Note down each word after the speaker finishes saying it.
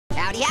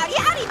Howdy, howdy,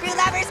 howdy, brew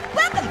lovers!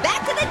 Welcome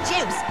back to The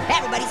Juice,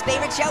 everybody's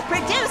favorite show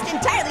produced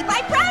entirely by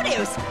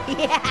produce.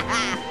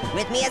 Yeah!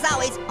 With me as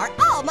always are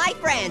all my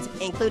friends,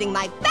 including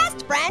my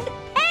best friend,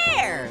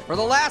 Pear. For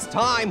the last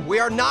time, we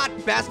are not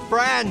best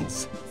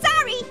friends.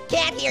 Sorry,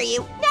 can't hear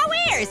you, no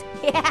ears.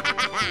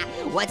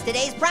 What's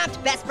today's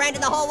prompt, best friend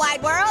in the whole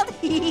wide world?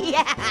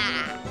 Yeah!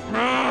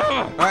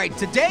 All right,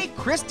 today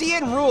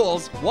Christian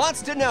Rules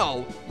wants to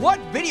know what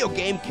video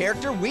game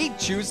character we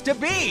choose to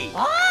be.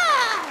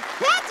 Oh,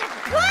 that's a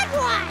good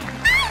one!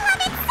 I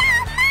love it so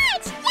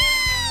much!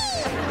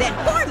 Yay! Then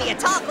pour me a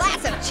tall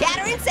glass of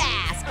chatter and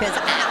sass, cause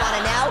I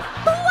wanna know,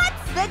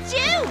 what's the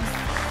juice?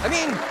 I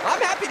mean,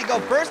 I'm happy to go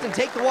first and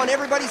take the one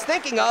everybody's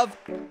thinking of,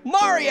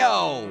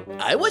 Mario.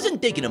 I wasn't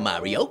thinking of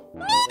Mario.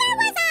 Neither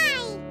was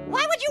I!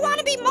 Why would you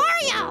wanna be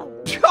Mario?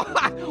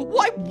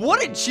 Why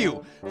wouldn't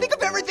you? Think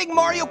of everything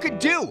Mario could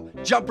do.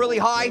 Jump really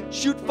high,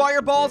 shoot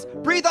fireballs,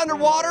 breathe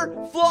underwater,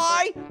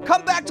 fly,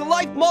 come back to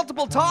life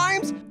multiple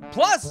times.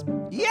 Plus,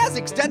 he has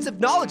extensive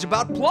knowledge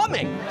about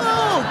plumbing.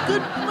 Oh,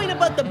 good point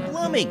about the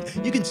plumbing.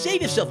 You can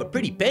save yourself a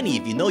pretty penny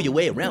if you know your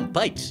way around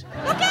pipes.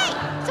 Okay,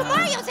 so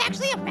Mario's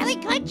actually a really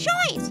good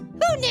choice.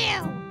 Who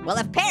knew? Well,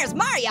 if Pear's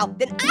Mario,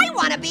 then I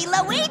wanna be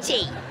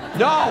Luigi.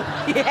 No.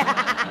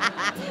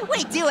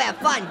 We do have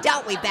fun,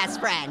 don't we, best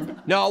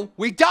friend? No,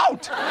 we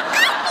don't.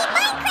 I'll be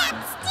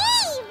Minecraft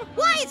Steve!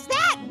 Why is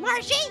that,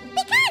 Marshy?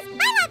 Because I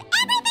love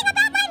everything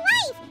about my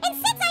life! And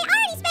since I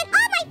already spent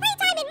all my free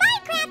time in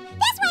Minecraft,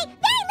 this way,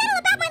 very little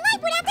about my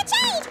life would have to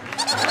change!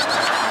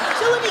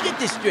 So let me get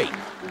this straight.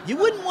 You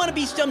wouldn't want to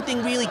be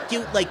something really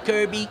cute like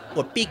Kirby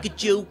or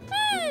Pikachu?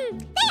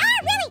 They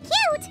are really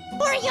cute!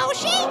 Or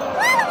Yoshi!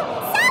 Woo!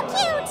 So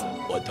cute!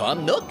 Or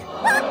Tom Nook?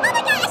 Oh my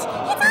gosh! It's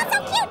all so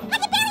cute! I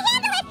can barely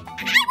handle it! I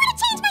want to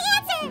change my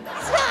answer!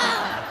 So,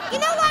 you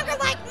no longer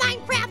like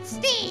Minecraft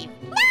Steve?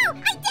 No,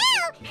 I do!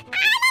 I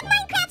love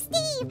Minecraft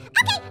Steve!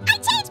 Okay, I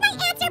changed my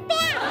answer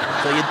back!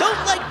 So you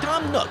don't like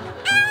Tom Nook?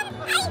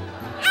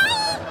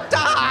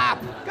 Stop!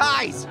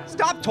 Guys,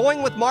 stop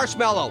toying with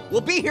Marshmallow.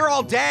 We'll be here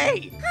all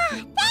day.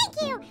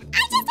 Thank you!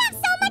 I just have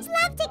so much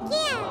love to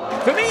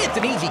give! For me, it's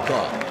an easy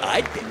call.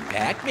 I'd pick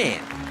Pac-Man.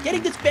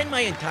 Getting to spend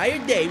my entire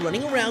day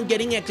running around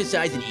getting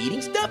exercise and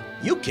eating stuff?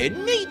 You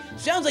kidding me?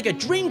 Sounds like a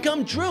dream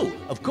come true.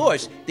 Of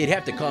course, they'd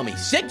have to call me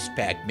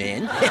Six-Pack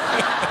Man.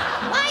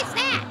 Why's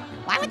that?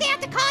 Why would they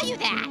have to call you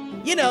that?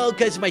 You know,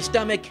 'cause my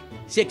stomach,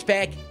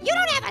 six-pack. You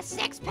don't have a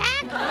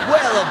six-pack?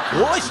 Well, of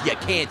course you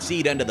can't see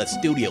it under the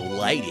studio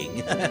lighting.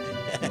 You have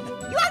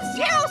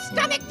zero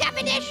stomach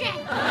definition!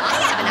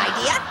 I have an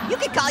idea! You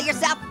could call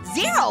yourself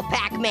Zero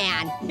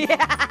Pac-Man!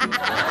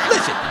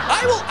 Listen,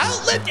 I will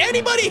outlift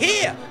anybody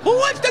here! Who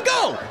wants to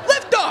go?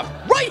 Lift off!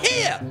 Right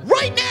here!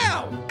 Right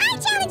now! I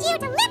challenge you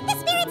to lift the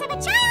spirits of a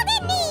child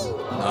in me!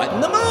 Not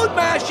in the mood,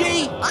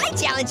 Mashi! I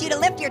challenge you to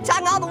lift your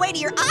tongue all the way to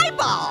your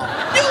eyeball!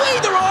 You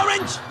either,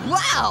 Orange!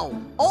 Wow!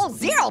 Old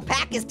Zero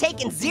Pack is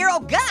taking zero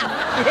gum!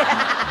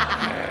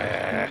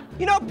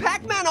 You know,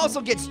 Pac-Man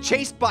also gets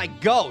chased by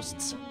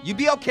ghosts. You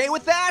be okay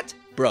with that?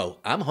 Bro,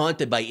 I'm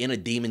haunted by inner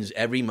demons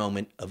every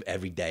moment of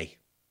every day.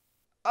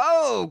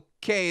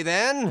 Okay,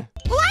 then.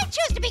 Well, I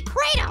choose to be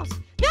Kratos!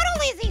 Not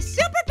only is he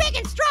super big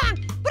and strong,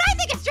 but I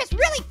think it's just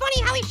really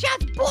funny how he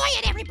shouts boy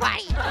at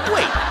everybody!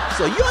 Wait,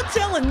 so you're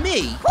telling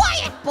me?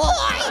 Quiet,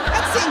 boy!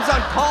 That seems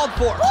uncalled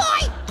for.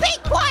 Boy, be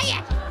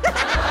quiet!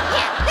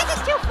 Yeah, this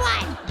is too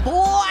fun!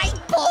 Boy,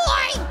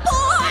 boy,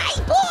 boy,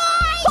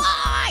 boy,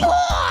 boy, boy!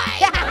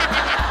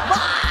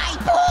 Boy,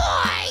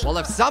 boy! Well,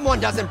 if someone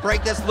doesn't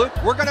break this loop,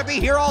 we're gonna be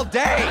here all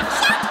day.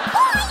 Shout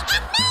boy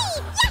at me!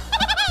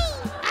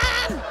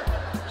 Yay!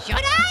 Should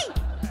I?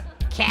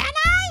 Can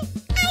I?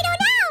 I don't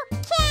know.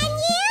 Can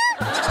you?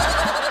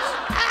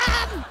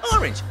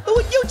 Orange, who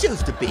would you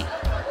choose to be?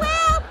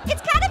 Well,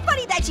 it's kind of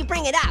funny that you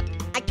bring it up.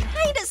 I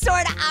kinda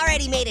sorta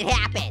already made it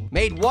happen.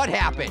 Made what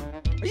happen?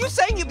 Are you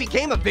saying you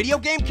became a video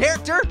game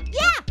character?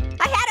 Yeah,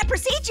 I had a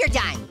procedure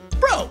done.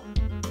 Bro,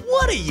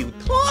 what are you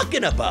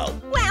talking about?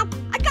 Well,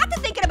 I got to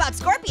thinking about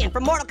Scorpion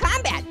from Mortal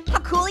Kombat. How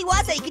cool he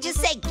was that he could just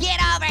say, "Get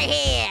over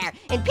here!"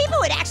 And people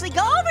would actually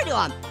go over to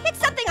him. It's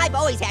something I've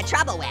always had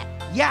trouble with.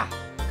 Yeah,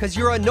 because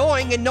you're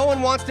annoying and no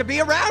one wants to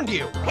be around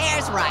you.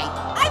 Pear's right.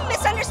 I'm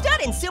misunderstood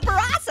and super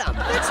awesome.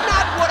 That's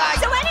not what I...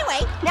 So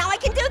anyway, now I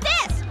can do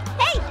this.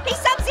 Hey,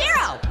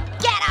 Sub-Zero!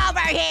 Get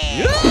over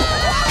here!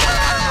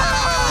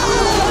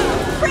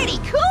 Pretty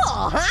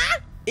cool, huh?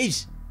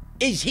 Is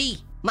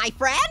he? My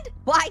friend?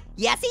 Why,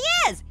 yes he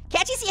is.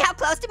 Can't you see how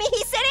close to me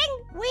he's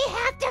sitting? We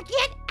have to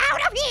get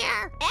out of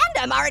here. And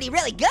I'm already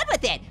really good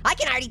with it. I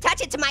can already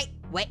touch it to my...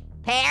 Wait,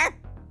 Pear?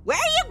 Where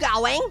are you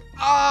going?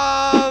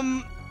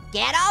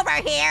 Get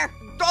over here.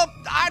 Oh,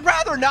 I'd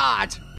rather not.